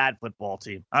 they're a bad football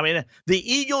team. I mean, the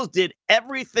Eagles did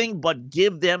everything but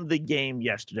give them the game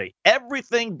yesterday.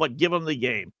 Everything but give them the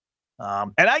game.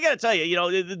 And I got to tell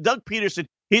you, Doug Peterson,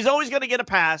 he's always going to get a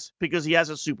pass because he has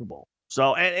a Super Bowl.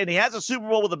 So, and he has a Super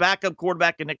Bowl with a backup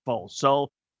quarterback in Nick Foles. So,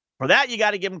 for that, you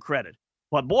got to give him credit.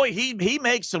 But, boy, he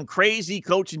makes some crazy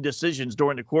coaching decisions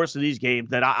during the course of these games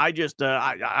that I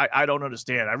don't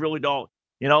understand. I really don't.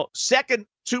 Second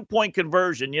 2-point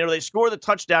conversion. They score the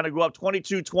touchdown and go up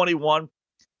 22-21.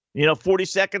 40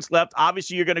 seconds left.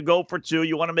 Obviously, you're going to go for 2.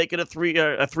 You want to make it a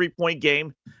 3-point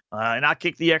game and not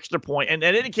kick the extra point. And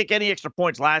they didn't kick any extra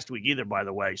points last week either, by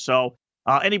the way. So,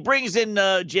 and he brings in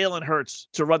Jalen Hurts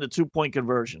to run the 2-point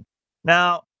conversion.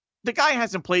 Now, the guy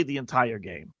hasn't played the entire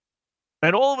game.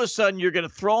 And all of a sudden, you're going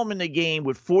to throw him in the game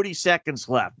with 40 seconds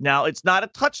left. Now, it's not a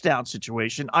touchdown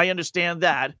situation. I understand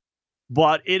that.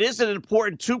 But it is an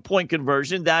important 2-point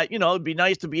conversion that, it'd be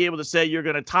nice to be able to say you're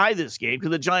going to tie this game because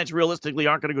the Giants realistically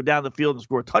aren't going to go down the field and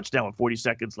score a touchdown with 40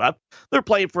 seconds left. They're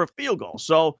playing for a field goal.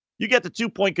 So you get the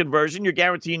 2-point conversion. You're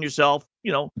guaranteeing yourself,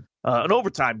 an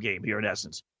overtime game here in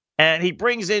essence. And he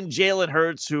brings in Jalen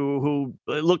Hurts, who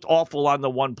looked awful on the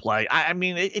one play. I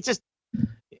mean, it just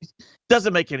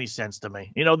doesn't make any sense to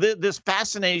me. This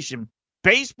fascination,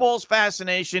 baseball's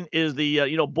fascination is the,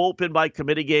 bullpen by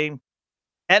committee game.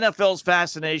 NFL's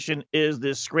fascination is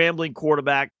this scrambling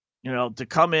quarterback, to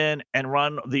come in and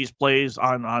run these plays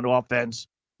on offense.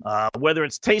 Whether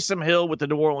it's Taysom Hill with the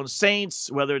New Orleans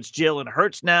Saints, whether it's Jalen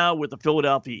Hurts now with the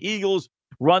Philadelphia Eagles,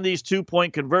 run these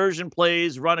 2-point conversion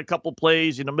plays, run a couple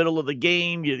plays in the middle of the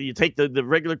game. You take the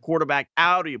regular quarterback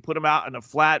out or you put him out in a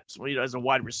flat as a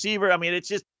wide receiver. I mean,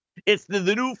 it's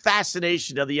the new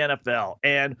fascination of the NFL.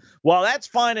 And while that's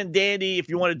fine and dandy if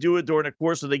you want to do it during the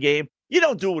course of the game, you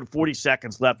don't do it with 40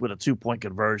 seconds left with a 2-point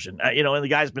conversion. And the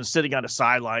guy's been sitting on the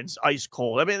sidelines, ice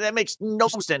cold. I mean, that makes no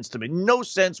sense to me. No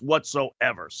sense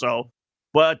whatsoever. So,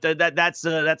 but that's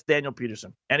Daniel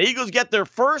Peterson. And Eagles get their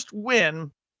first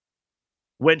win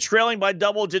when trailing by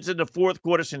double digits in the fourth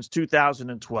quarter since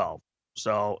 2012.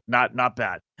 So, not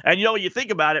bad. And, when you think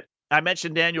about it, I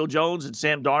mentioned Daniel Jones and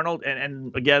Sam Darnold,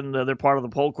 and again, they're part of the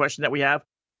poll question that we have.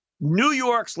 New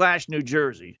York / New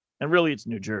Jersey, and really it's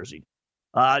New Jersey.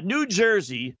 New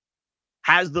Jersey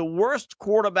has the worst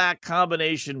quarterback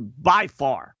combination by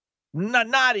far.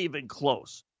 Not even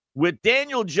close. With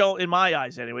Daniel Jones, in my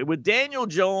eyes anyway, with Daniel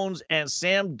Jones and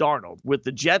Sam Darnold, with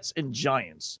the Jets and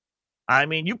Giants, I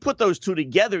mean, you put those two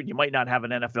together, and you might not have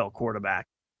an NFL quarterback.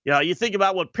 You know, you think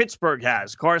about what Pittsburgh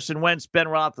has, Carson Wentz, Ben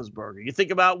Roethlisberger. You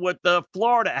think about what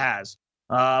Florida has,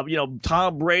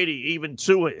 Tom Brady, even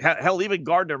Tua. Hell, even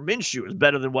Gardner Minshew is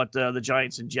better than what the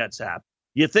Giants and Jets have.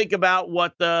 You think about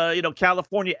what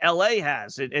California, LA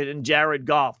has, and Jared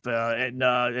Goff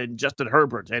and Justin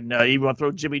Herbert, and you want to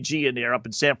throw Jimmy G in there up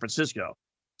in San Francisco.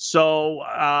 So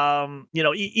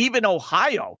even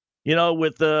Ohio,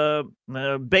 with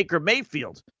Baker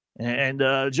Mayfield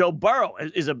and Joe Burrow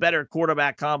is a better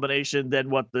quarterback combination than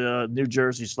what the New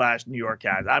Jersey/New York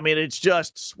has. I mean, it's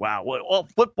just wow. Well,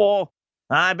 football.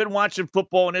 I've been watching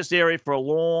football in this area for a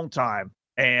long time,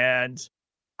 and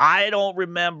I don't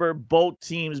remember both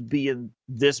teams being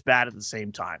this bad at the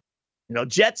same time.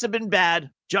 Jets have been bad.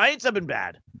 Giants have been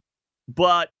bad,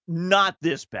 but not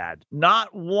this bad.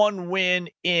 Not one win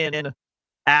in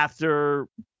after,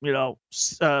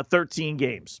 13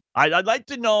 games. I'd like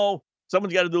to know,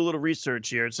 someone's got to do a little research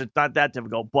here. It's not that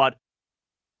difficult, but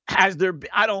has there been,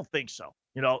 I don't think so.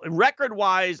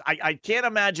 Record-wise, I can't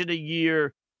imagine a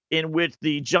year in which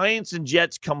the Giants and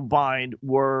Jets combined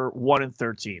were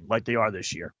 1-13 like they are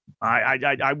this year.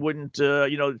 I wouldn't,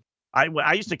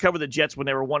 I used to cover the Jets when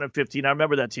they were 1-15. I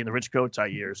remember that team, the Rich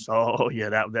Kotite years. Oh, yeah,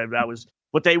 that was,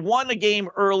 but they won the game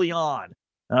early on.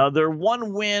 Their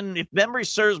one win, if memory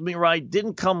serves me right,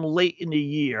 didn't come late in the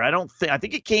year. I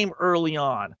think it came early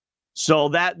on. So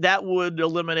that would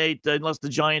eliminate, unless the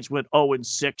Giants went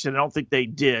 0-6, and I don't think they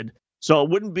did. So it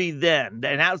wouldn't be then.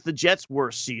 And that was the Jets'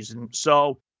 worst season.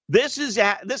 So this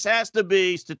has to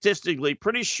be statistically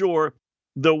pretty sure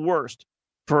the worst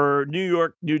for New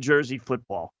York, New Jersey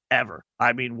football ever.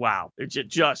 I mean, wow, it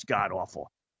just got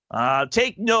awful.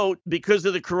 Take note, because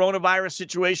of the coronavirus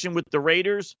situation with the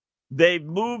Raiders, they've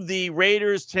moved the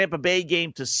Raiders-Tampa Bay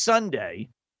game to Sunday,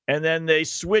 and then they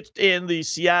switched in the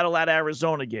Seattle at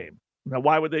Arizona game. Now,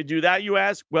 why would they do that, you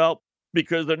ask? Well,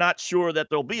 because they're not sure that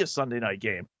there'll be a Sunday night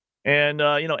game. And,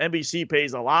 NBC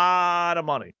pays a lot of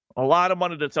money to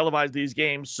televise these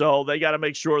games, so they got to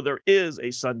make sure there is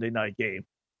a Sunday night game.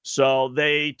 So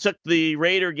they took the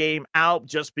Raider game out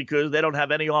just because they don't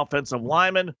have any offensive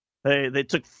linemen. They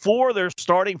took their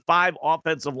starting 5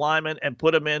 offensive linemen and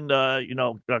put them in,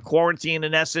 quarantine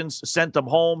in essence, sent them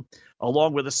home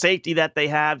along with the safety that they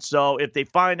have. So if they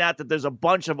find out that there's a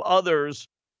bunch of others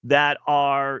that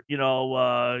are,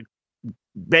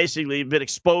 basically been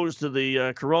exposed to the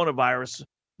coronavirus,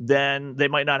 then they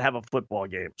might not have a football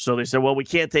game. So they said, well, we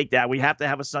can't take that. We have to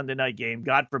have a Sunday night game.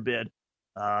 God forbid.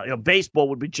 Baseball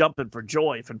would be jumping for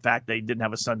joy if, in fact, they didn't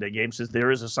have a Sunday game, since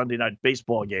there is a Sunday night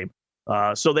baseball game.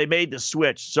 So they made the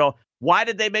switch. So why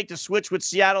did they make the switch with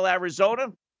Seattle, Arizona?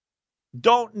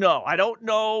 Don't know. I don't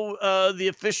know the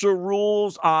official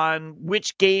rules on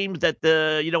which games that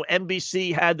the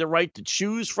NBC had the right to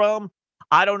choose from.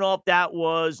 I don't know if that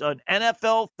was an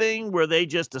NFL thing where they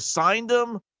just assigned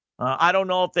them. I don't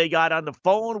know if they got on the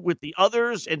phone with the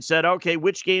others and said, okay,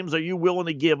 which games are you willing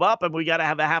to give up? And we got to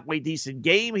have a halfway decent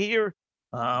game here.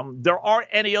 There aren't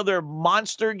any other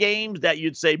monster games that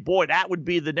you'd say, boy, that would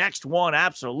be the next one.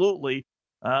 Absolutely.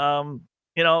 So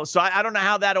I don't know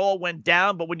how that all went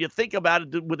down, but when you think about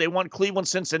it, would they want Cleveland,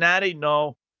 Cincinnati?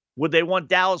 No. Would they want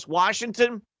Dallas,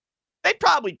 Washington? They'd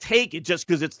probably take it just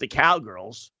because it's the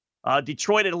Cowgirls.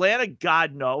 Detroit, Atlanta?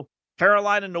 God, no.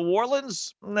 Carolina, New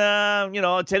Orleans?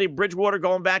 Nah, Teddy Bridgewater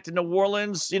going back to New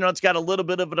Orleans, it's got a little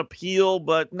bit of an appeal,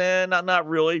 but nah, not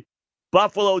really.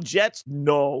 Buffalo, Jets?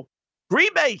 No.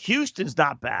 Green Bay, Houston's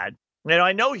not bad.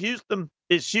 I know Houston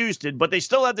is Houston, but they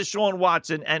still have Deshaun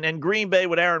Watson, and Green Bay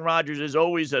with Aaron Rodgers is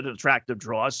always an attractive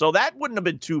draw, so that wouldn't have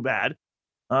been too bad.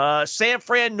 San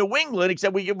Fran, New England,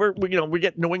 except we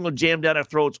get New England jammed down our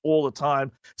throats all the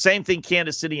time. Same thing,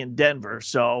 Kansas City and Denver.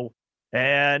 So,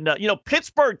 and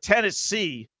Pittsburgh,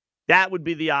 Tennessee, that would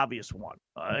be the obvious one.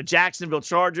 Jacksonville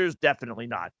Chargers, definitely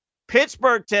not.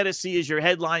 Pittsburgh, Tennessee is your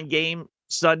headline game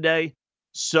Sunday.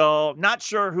 So not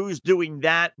sure who's doing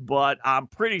that, but I'm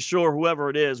pretty sure whoever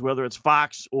it is, whether it's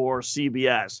Fox or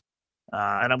CBS,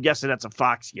 and I'm guessing that's a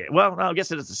Fox game. Well, no, I'm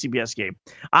guessing it's a CBS game.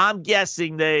 I'm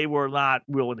guessing they were not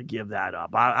willing to give that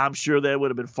up. I'm sure they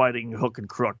would have been fighting hook and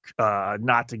crook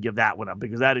not to give that one up,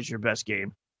 because that is your best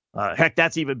game. Heck,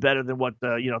 that's even better than what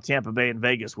Tampa Bay and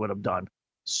Vegas would have done.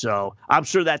 So I'm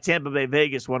sure that Tampa Bay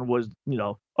Vegas one was,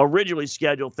 originally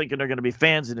scheduled thinking they're going to be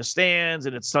fans in the stands,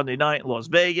 and it's Sunday night in Las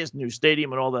Vegas, new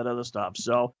stadium, and all that other stuff.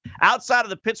 So outside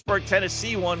of the Pittsburgh,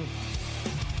 Tennessee one,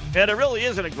 And it really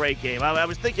isn't a great game. I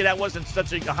was thinking that wasn't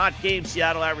such a hot game,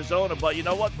 Seattle, Arizona. But you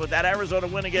know what? With that Arizona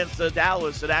win against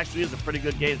Dallas, it actually is a pretty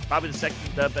good game. It's probably the second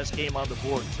best game on the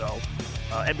board. So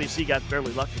NBC got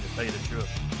fairly lucky, to tell you the truth.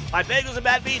 My Bagels and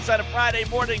Bad Beats on a Friday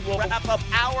morning. We'll wrap up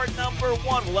hour number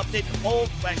 1. We'll update the poll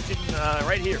question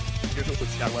right here. Here's what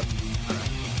Scott Webb.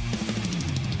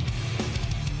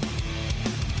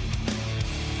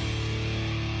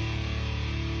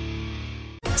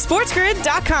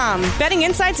 SportsGrid.com. Betting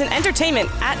insights and entertainment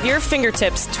at your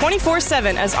fingertips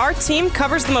 24/7 as our team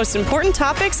covers the most important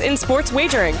topics in sports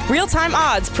wagering. Real-time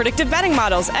odds, predictive betting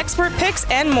models, expert picks,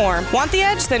 and more. Want the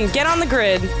edge? Then get on the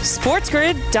grid.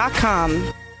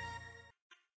 SportsGrid.com.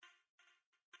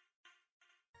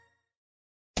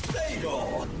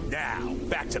 Bagel. Now,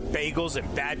 back to Bagels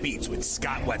and Bad Beats with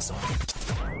Scott Wetzel.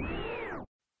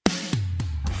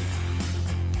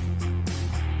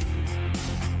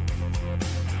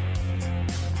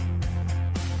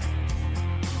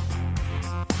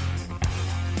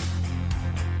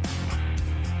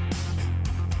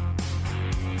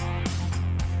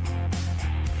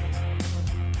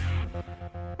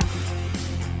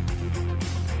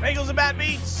 Bagels and Bad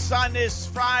Beats on this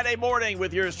Friday morning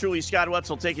with yours truly, Scott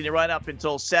Wetzel, taking you right up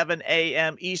until 7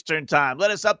 a.m. Eastern time.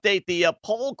 Let us update the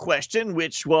poll question,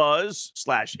 which was,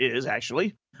 / is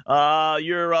actually,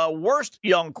 your worst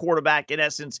young quarterback, in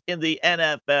essence, in the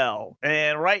NFL.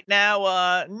 And right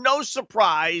now, no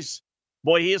surprise.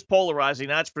 Boy, he is polarizing,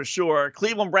 that's for sure.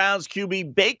 Cleveland Browns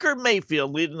QB Baker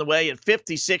Mayfield leading the way at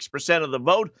 56% of the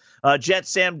vote.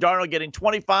 Jets Sam Darnold getting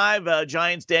 25.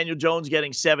 Giants Daniel Jones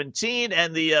getting 17.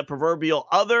 And the proverbial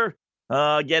other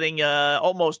getting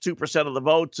almost 2% of the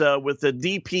vote with the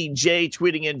DPJ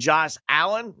tweeting in Josh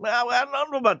Allen. Well, I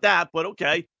don't know about that, but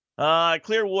okay.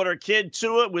 Clearwater Kid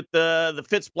to it with the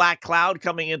Fitz Black Cloud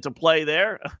coming into play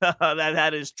there.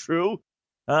 that is true.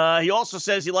 He also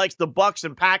says he likes the Bucs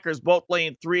and Packers both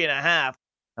laying 3.5.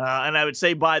 And I would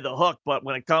say by the hook, but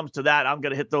when it comes to that, I'm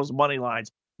going to hit those money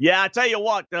lines. Yeah, I tell you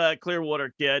what,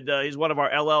 Clearwater Kid, he's one of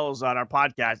our LLs on our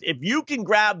podcast. If you can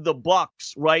grab the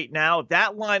Bucs right now, if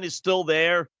that line is still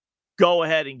there, go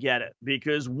ahead and get it.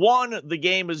 Because 1, the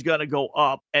game is going to go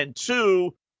up. And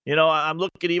 2, you know, I'm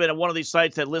looking even at one of these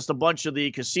sites that lists a bunch of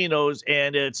the casinos,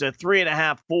 and it's a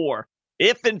 3.5, 4.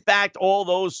 If, in fact, all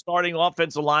those starting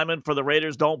offensive linemen for the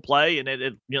Raiders don't play, and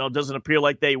it doesn't appear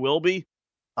like they will be,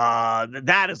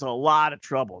 that is a lot of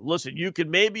trouble. Listen, you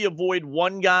can maybe avoid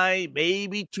 1 guy,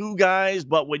 maybe 2 guys,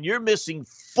 but when you're missing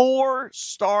 4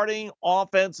 starting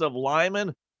offensive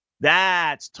linemen,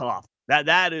 that's tough.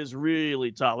 That is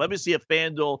really tough. Let me see if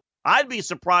FanDuel – I'd be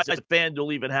surprised if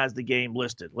FanDuel even has the game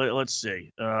listed. Let's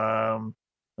see.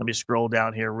 Let me scroll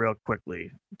down here real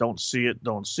quickly. Don't see it.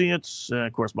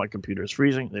 Of course, my computer is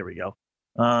freezing. There we go.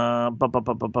 Tampa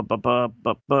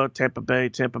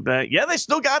Bay. Yeah, they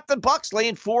still got the Bucs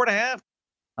laying 4.5.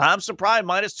 I'm surprised.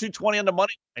 Minus 220 on the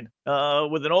money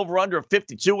line with an over-under of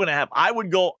 52.5. I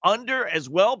would go under as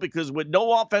well because with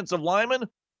no offensive lineman,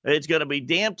 it's going to be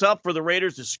damn tough for the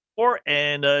Raiders to score,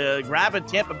 and grabbing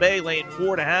Tampa Bay laying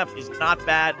 4.5 is not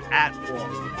bad at all.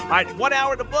 All right, 1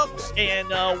 hour in the books and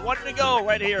 1 to go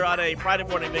right here on a Friday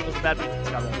morning. Bagels and Bad Beats.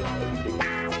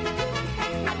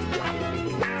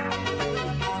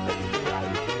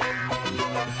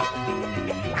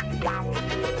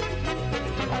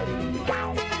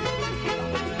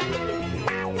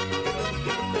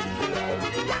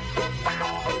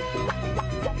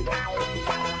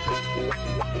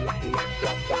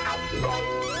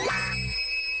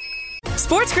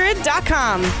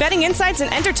 SportsGrid.com. Betting insights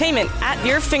and entertainment at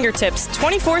your fingertips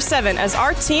 24/7 as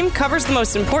our team covers the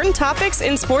most important topics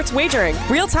in sports wagering.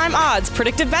 Real-time odds,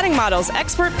 predictive betting models,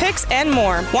 expert picks, and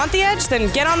more. Want the edge?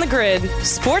 Then get on the grid.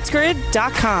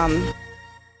 SportsGrid.com.